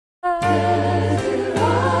Go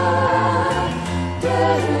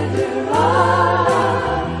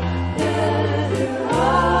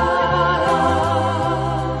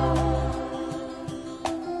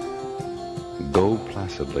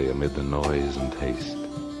placidly amid the noise and haste,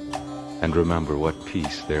 and remember what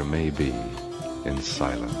peace there may be in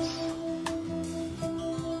silence.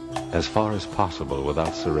 As far as possible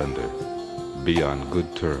without surrender, be on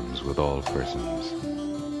good terms with all persons.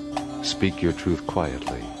 Speak your truth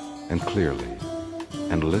quietly and clearly,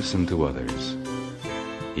 and listen to others,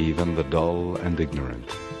 even the dull and ignorant.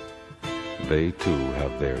 They too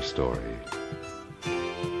have their story.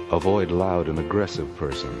 Avoid loud and aggressive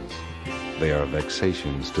persons. They are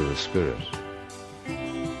vexations to the spirit.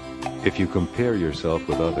 If you compare yourself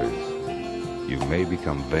with others, you may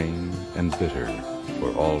become vain and bitter,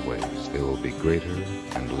 for always there will be greater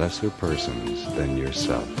and lesser persons than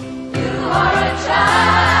yourself. You are a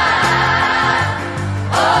child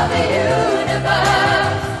of the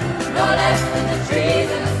universe, no less than the trees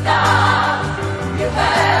and the stars. You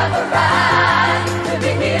have a right to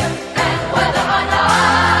be here, and whether or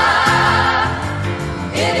not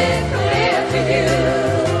it is clear to you,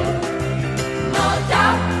 no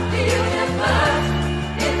doubt the universe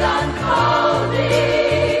is unfolding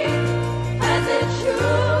as it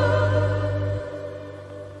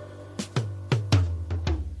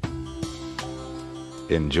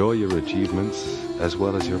should. Enjoy your achievements as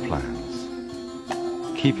well as your plans.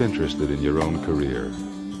 Keep interested in your own career.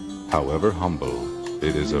 However humble,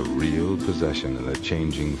 it is a real possession in the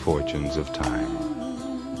changing fortunes of time.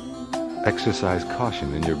 Exercise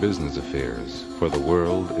caution in your business affairs, for the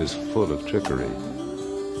world is full of trickery.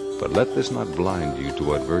 But let this not blind you to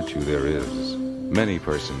what virtue there is. Many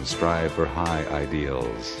persons strive for high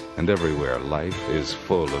ideals, and everywhere life is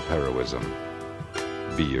full of heroism.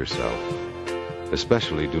 Be yourself.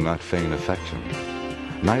 Especially do not feign affection.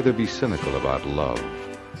 Neither be cynical about love,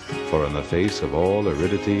 for in the face of all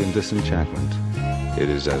aridity and disenchantment, it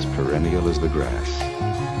is as perennial as the grass.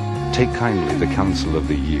 Take kindly the counsel of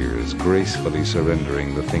the years, gracefully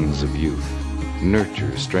surrendering the things of youth.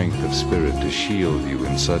 Nurture strength of spirit to shield you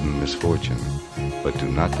in sudden misfortune, but do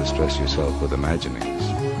not distress yourself with imaginings.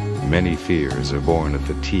 Many fears are born of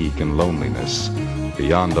fatigue and loneliness,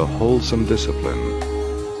 beyond a wholesome discipline.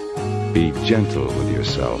 Be gentle with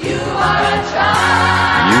yourself. You are a child.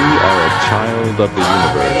 You are a child of the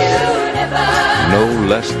universe, no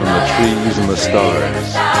less than the trees and the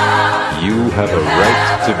stars. You have a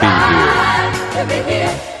right to be here.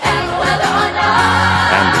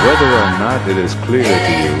 And whether or not it is clear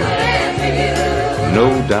to you, no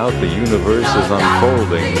doubt the universe is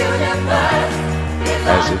unfolding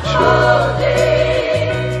as it should.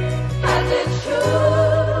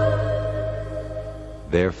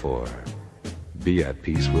 Therefore, be at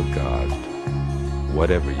peace with God,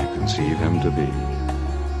 whatever you conceive Him to be,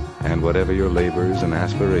 and whatever your labors and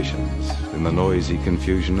aspirations in the noisy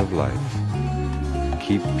confusion of life.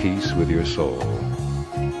 Keep peace with your soul.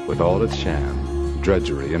 With all its sham,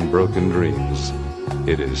 drudgery, and broken dreams,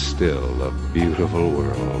 it is still a beautiful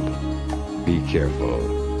world. Be careful.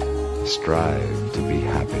 Strive to be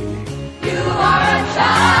happy. You are a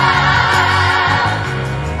child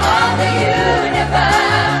of the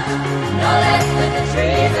universe, no less than the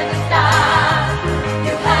trees and the stars.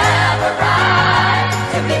 You have a right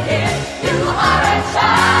to be here. You are a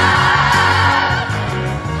child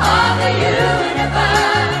of the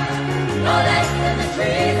universe, no less than the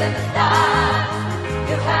trees and the stars.